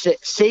argue with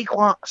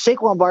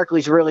Saquon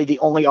Barkley's really the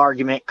only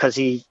argument because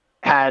he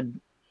had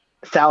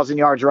 1,000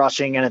 yards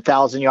rushing and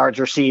 1,000 yards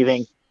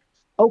receiving.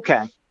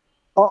 Okay,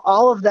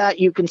 all of that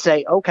you can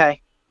say.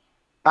 Okay,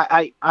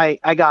 I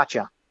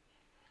gotcha.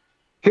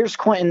 Here's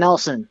Quentin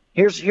Nelson.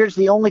 Here's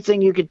the only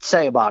thing you could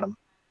say about him.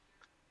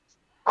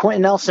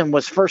 Quentin Nelson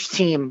was first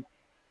team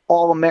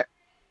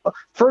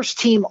first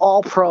team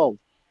All-Pro,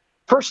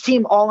 first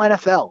team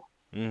All-NFL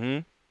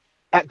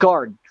at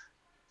guard.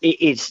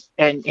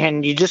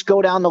 And you just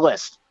go down the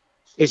list.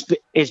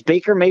 Is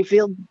Baker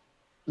Mayfield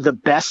the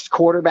best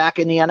quarterback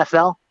in the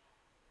NFL?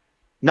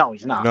 No,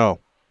 he's not. No.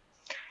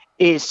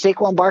 Is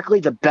Saquon Barkley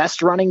the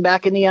best running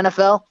back in the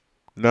NFL?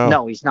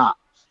 No, he's not.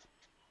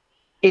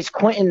 Is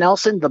Quentin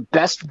Nelson the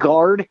best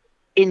guard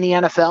in the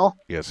NFL?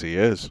 Yes, he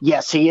is.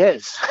 Yes, he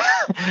is.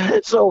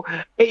 So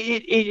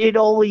it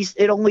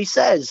only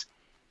says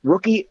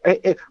rookie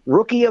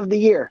of the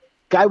year.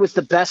 Guy was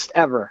the best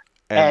ever.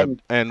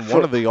 And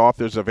one of the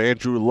authors of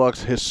Andrew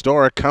Luck's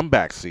historic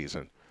comeback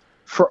season.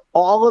 For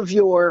all of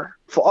your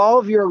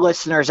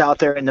listeners out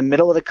there in the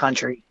middle of the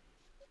country,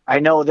 I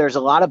know there's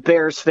a lot of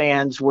Bears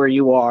fans where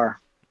you are.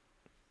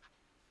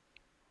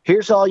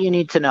 Here's all you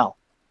need to know.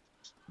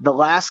 The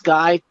last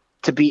guy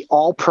to be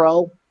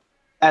All-Pro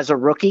as a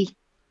rookie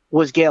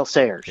was Gale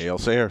Sayers. Gale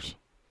Sayers.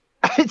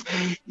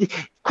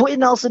 Quentin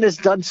Nelson has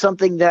done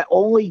something that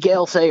only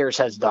Gale Sayers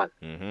has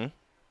done.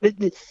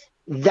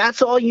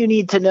 That's all you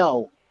need to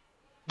know.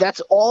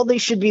 That's all they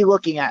should be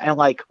looking at and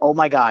like, oh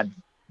my God,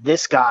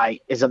 this guy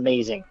is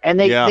amazing. And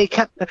they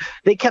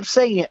kept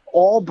saying it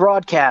all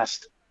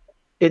broadcast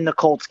in the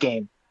Colts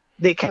game.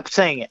 They kept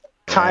saying it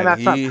time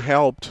after time. He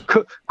helped.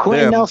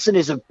 Quentin Nelson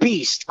is a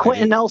beast.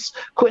 Quentin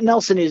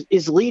Nelson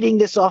is leading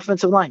this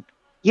offensive line.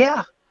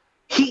 Yeah,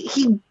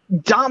 he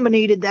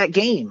dominated that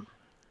game.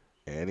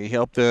 And he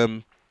helped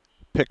them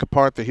pick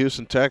apart the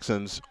Houston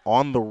Texans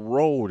on the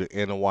road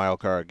in a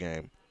wild card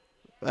game.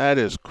 That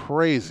is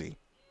crazy.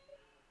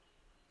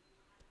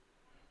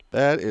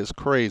 That is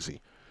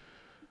crazy.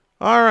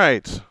 All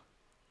right.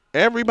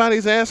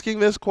 Everybody's asking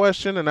this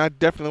question, and I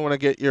definitely want to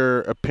get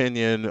your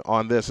opinion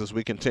on this as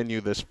we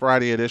continue this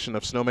Friday edition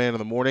of Snowman in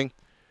the Morning.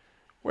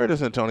 Where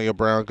does Antonio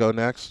Brown go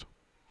next?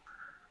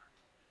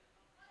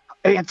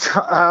 I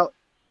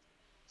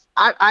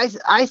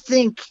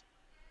think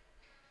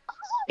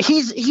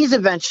he's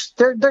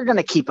eventually they're going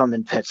to keep him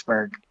in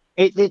Pittsburgh.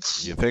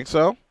 It's You think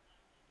so?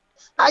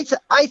 I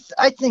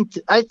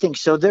think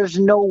so. There's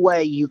no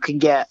way you can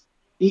get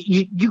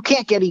you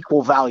can't get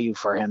equal value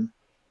for him.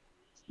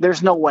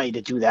 There's no way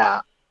to do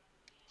that.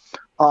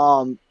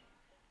 And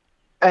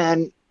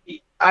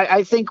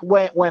I think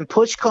when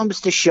push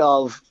comes to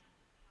shove,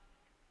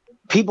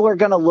 people are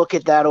going to look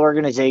at that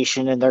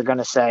organization and they're going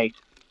to say,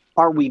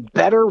 are we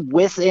better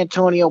with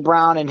Antonio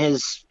Brown and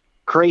his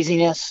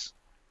craziness,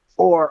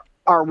 or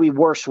are we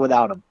worse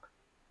without him?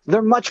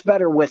 They're much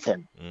better with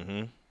him.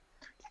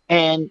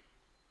 And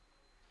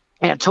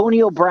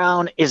Antonio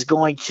Brown is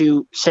going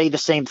to say the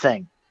same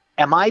thing.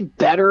 Am I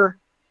better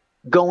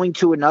going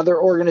to another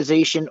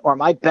organization, or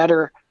am I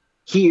better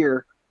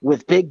here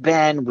with Big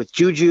Ben, with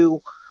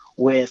Juju,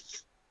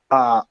 with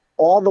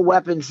all the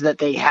weapons that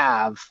they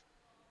have?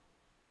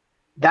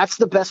 That's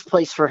the best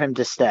place for him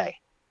to stay.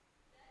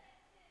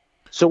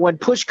 So when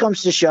push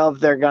comes to shove,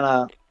 they're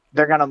gonna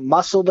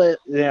muscle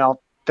they're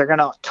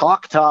gonna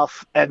talk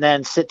tough and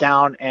then sit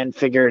down and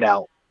figure it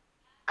out.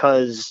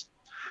 Because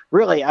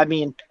really, I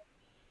mean,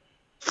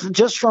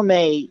 just from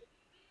a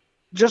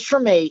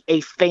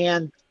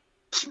fan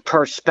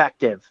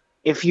perspective,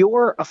 if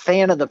you're a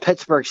fan of the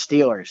Pittsburgh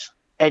Steelers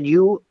and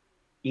you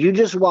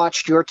just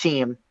watched your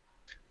team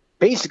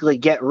basically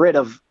get rid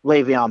of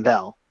Le'Veon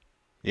Bell.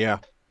 Yeah.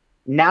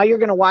 Now you're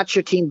going to watch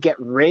your team get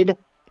rid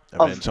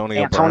of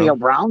Antonio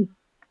Brown.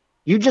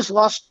 You just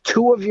lost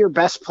two of your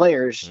best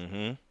players.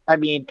 I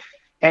mean,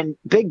 and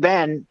Big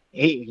Ben,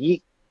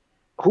 he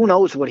who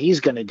knows what he's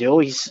going to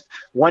do.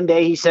 One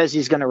day he says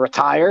he's going to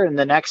retire, and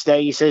the next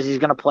day he says he's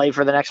going to play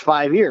for the next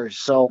 5 years.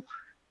 So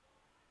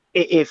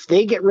if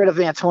they get rid of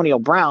Antonio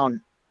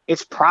Brown,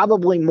 it's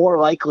probably more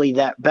likely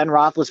that Ben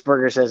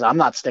Roethlisberger says, I'm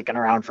not sticking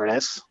around for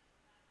this.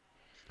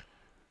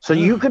 So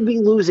you could be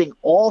losing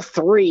all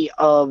three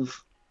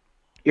of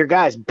your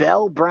guys,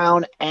 Bell,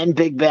 Brown, and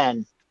Big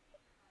Ben,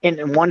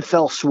 in one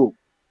fell swoop.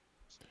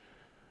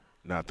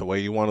 Not the way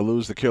you want to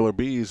lose the Killer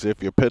Bees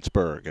if you're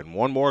Pittsburgh. And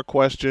one more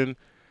question,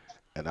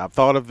 and I've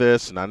thought of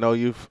this, and I know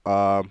you've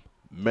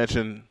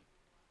mentioned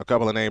a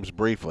couple of names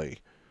briefly.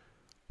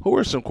 Who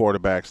are some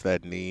quarterbacks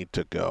that need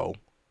to go?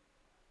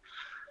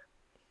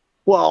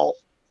 Well,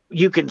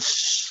 you can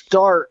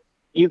start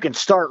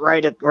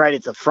right at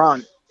the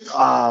front.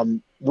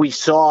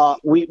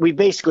 We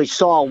basically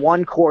saw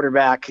one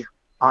quarterback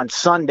on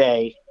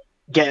Sunday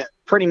get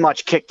pretty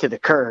much kicked to the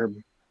curb,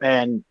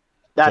 and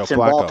that's in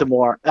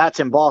Baltimore. That's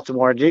in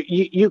Baltimore.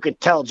 You could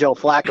tell Joe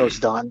Flacco's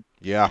done.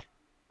 Yeah,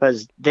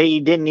 because they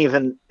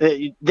knew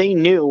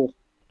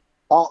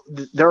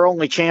their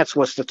only chance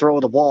was to throw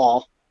the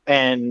ball,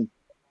 and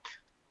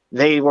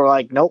they were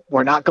like, nope,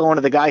 we're not going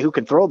to the guy who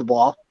can throw the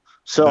ball.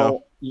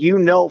 So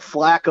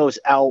Flacco's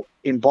out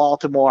in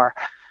Baltimore.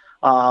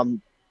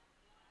 I've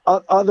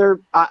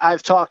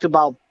talked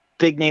about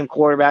big name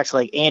quarterbacks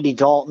like Andy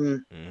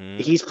Dalton.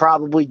 He's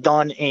probably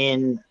done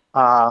in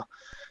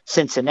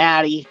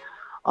Cincinnati.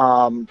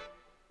 Ryan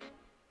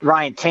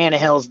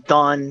Tannehill's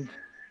done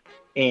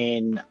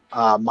in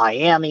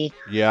Miami.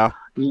 Yeah.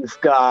 You've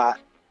got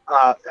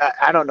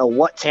I don't know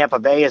what Tampa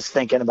Bay is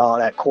thinking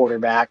about at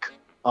quarterback.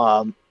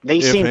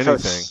 They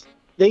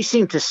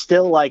seem to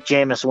still like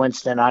Jameis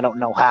Winston. I don't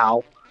know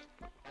how.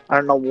 I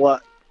don't know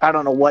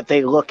what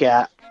they look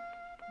at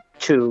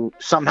to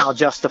somehow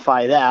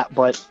justify that,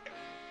 but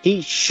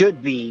he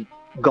should be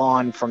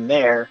gone from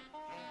there.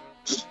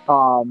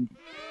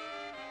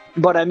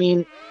 But I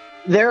mean,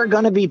 there are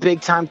going to be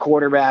big time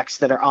quarterbacks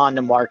that are on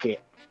the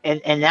market.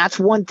 And that's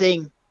one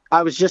thing.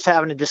 I was just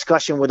having a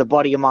discussion with a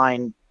buddy of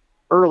mine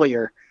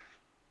earlier.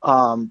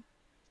 A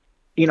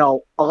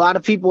lot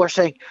of people are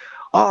saying,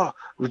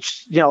 with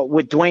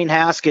Dwayne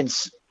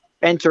Haskins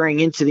entering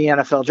into the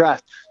NFL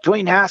draft,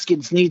 Dwayne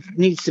Haskins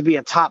needs to be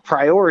a top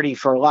priority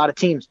for a lot of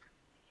teams.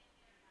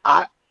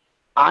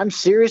 I'm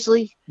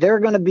seriously, there are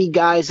going to be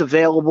guys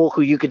available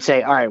who you could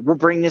say, all right, we'll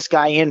bring this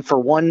guy in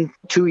for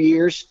 1-2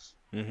 years.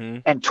 Mm-hmm.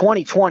 And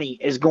 2020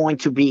 is going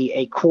to be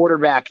a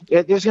quarterback.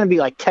 There's going to be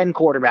like 10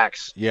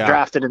 quarterbacks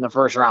drafted in the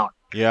first round.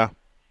 Yeah.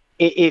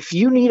 If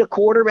you need a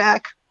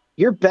quarterback,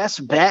 your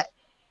best bet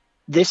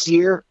this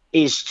year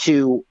is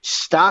to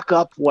stock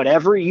up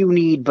whatever you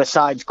need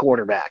besides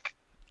quarterback.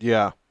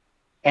 Yeah.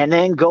 And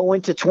then go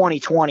into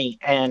 2020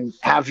 and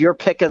have your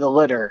pick of the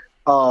litter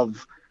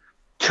of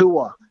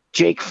Tua,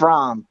 Jake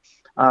Fromm,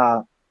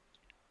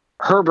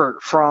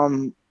 Herbert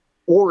from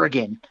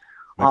Oregon.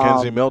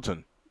 Mackenzie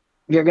Milton.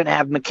 You're going to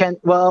have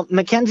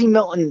Mackenzie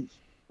Milton,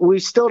 we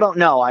still don't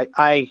know.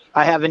 I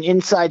have an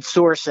inside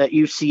source at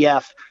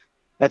UCF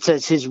that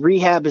says his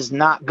rehab is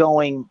not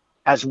going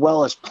as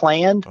well as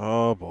planned.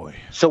 Oh, boy.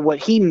 So what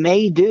he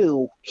may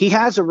do, he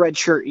has a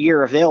redshirt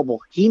year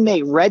available. He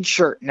may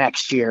redshirt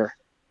next year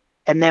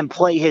and then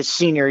play his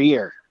senior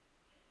year.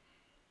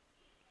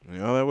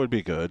 That would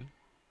be good.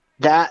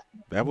 That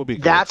would be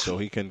good, so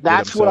he can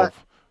get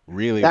himself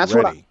really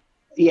ready.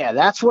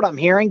 That's what I'm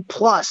hearing.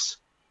 Plus,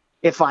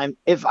 if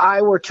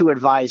I were to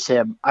advise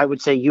him, I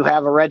would say you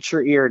have a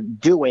redshirt year,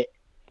 do it,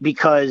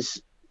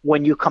 because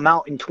when you come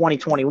out in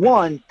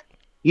 2021,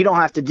 you don't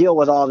have to deal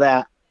with all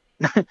that.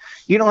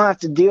 You don't have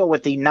to deal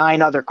with the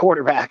 9 other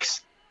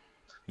quarterbacks.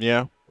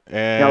 Yeah,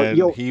 and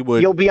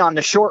you'll be on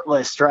the short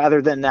list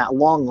rather than that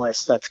long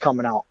list that's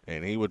coming out.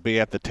 And he would be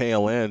at the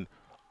tail end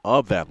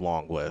of that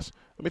long list.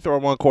 Let me throw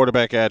one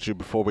quarterback at you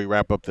before we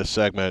wrap up this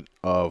segment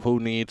of who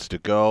needs to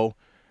go.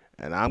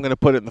 And I'm going to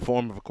put it in the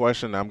form of a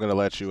question. I'm going to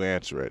let you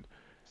answer it.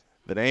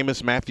 The name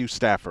is Matthew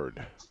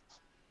Stafford.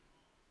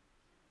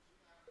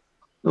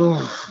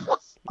 The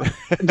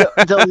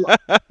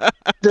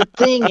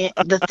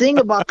thing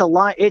about the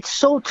line, it's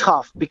so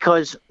tough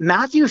because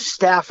Matthew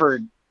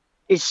Stafford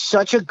is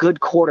such a good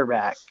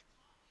quarterback.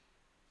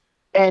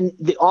 And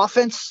the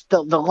offense,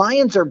 the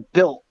Lions are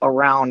built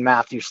around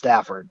Matthew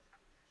Stafford.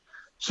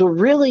 So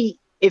really,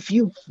 if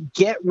you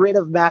get rid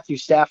of Matthew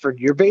Stafford,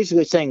 you're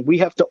basically saying we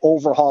have to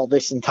overhaul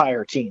this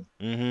entire team.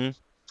 Mm-hmm.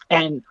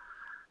 And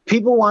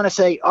people want to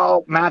say,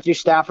 oh, Matthew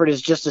Stafford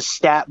is just a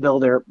stat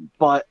builder.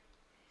 But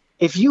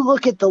if you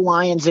look at the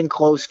Lions in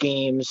close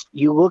games,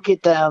 you look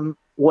at them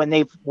when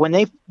they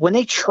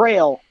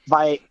trail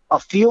by a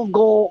field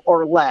goal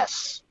or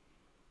less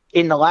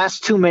in the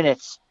last 2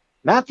 minutes,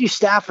 Matthew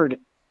Stafford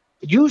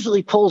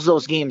usually pulls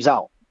those games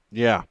out.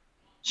 Yeah.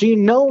 So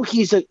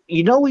he's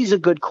a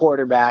good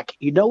quarterback.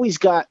 He's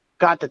got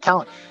the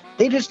talent.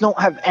 They just don't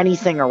have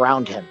anything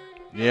around him.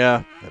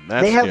 Yeah, and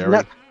that's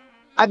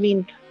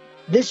scary.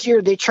 This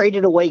year they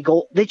traded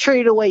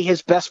away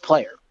his best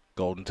player,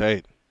 Golden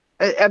Tate.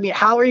 I mean,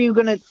 how are you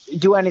going to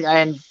do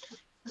anything?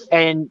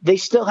 And they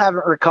still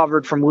haven't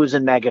recovered from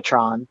losing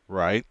Megatron.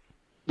 Right.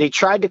 They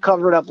tried to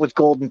cover it up with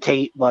Golden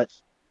Tate, but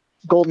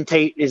Golden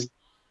Tate is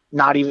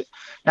not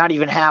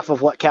even half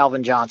of what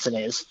Calvin Johnson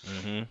is.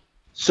 Mm-hmm.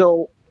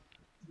 So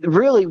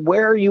really,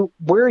 where are you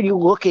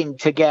looking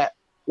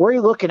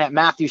at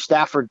Matthew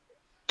Stafford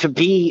to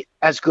be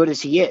as good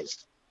as he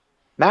is?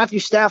 Matthew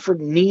Stafford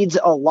needs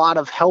a lot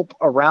of help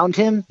around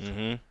him,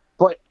 mm-hmm.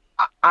 but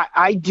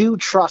I do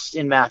trust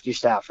in Matthew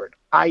Stafford.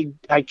 I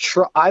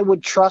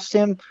would trust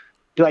him.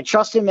 Do I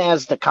trust him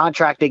as the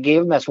contract they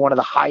gave him as one of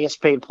the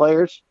highest paid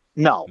players?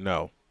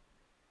 No.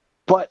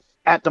 But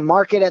at the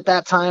market at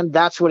that time,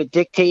 that's what it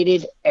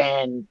dictated,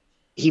 and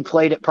he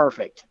played it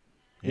perfect.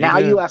 Now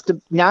you have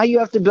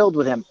to build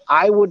with him.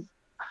 I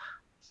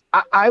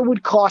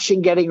would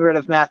caution getting rid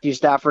of Matthew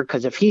Stafford,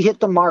 because if he hit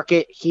the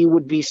market, he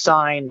would be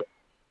signed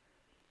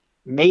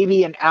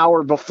maybe an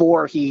hour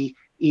before he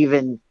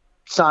even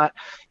signed.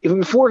 Even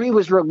before he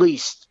was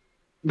released.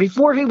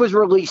 Before he was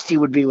released, he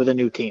would be with a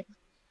new team.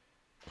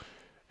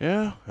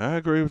 Yeah, I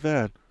agree with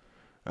that.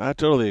 I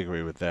totally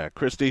agree with that.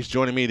 Chris Dietz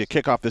joining me to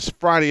kick off this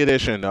Friday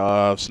edition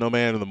of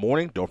Snowman in the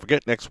Morning. Don't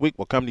forget, next week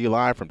we'll come to you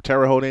live from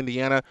Terre Haute,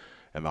 Indiana,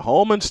 and the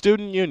Holman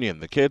Student Union.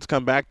 The kids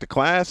come back to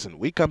class, and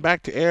we come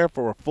back to air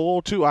for a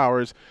full 2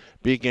 hours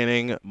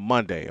beginning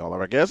Monday. All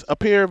of our guests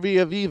appear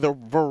via the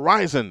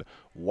Verizon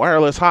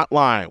wireless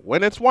hotline.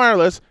 When it's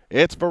wireless,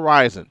 it's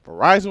Verizon.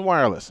 Verizon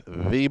Wireless,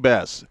 the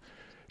best.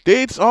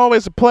 Dietz,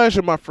 always a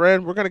pleasure, my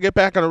friend. We're going to get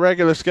back on a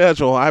regular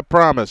schedule, I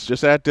promise.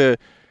 Just had to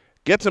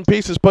get some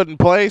pieces put in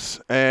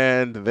place,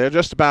 and they're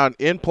just about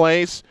in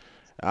place.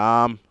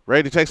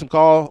 Ready to take some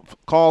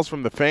calls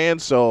from the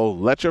fans, so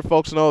let your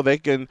folks know they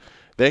can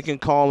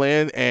call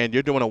in, and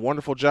you're doing a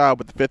wonderful job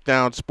with the Fifth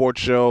Down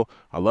Sports Show.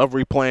 I love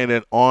replaying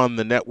it on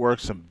the network.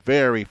 Some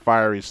very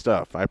fiery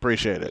stuff. I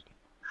appreciate it.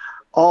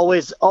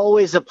 Always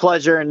a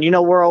pleasure, and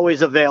we're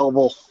always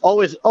available.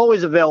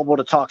 Always available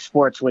to talk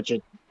sports with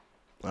you.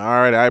 All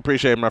right, I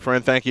appreciate it, my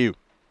friend. Thank you.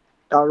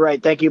 All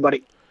right, thank you,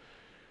 buddy.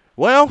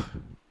 Well,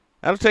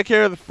 that'll take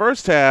care of the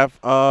first half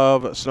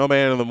of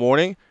Snowman in the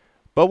Morning.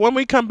 But when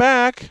we come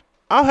back,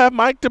 I'll have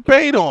Mike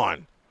debate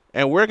on.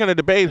 And we're going to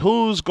debate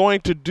who's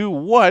going to do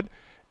what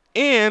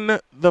in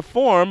the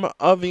form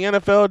of the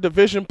NFL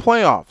division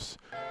playoffs.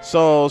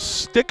 So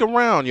stick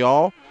around,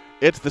 y'all.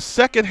 It's the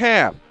second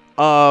half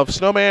of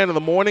Snowman in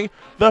the Morning,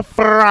 the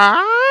Friday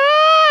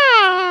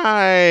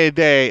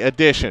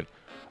edition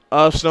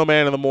of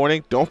Snowman in the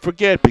Morning. Don't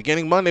forget,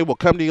 beginning Monday, we'll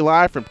come to you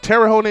live from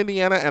Terre Haute,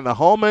 Indiana, and the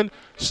Holman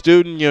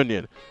Student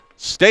Union.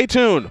 Stay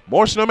tuned.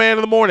 More Snowman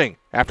in the Morning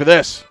after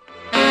this.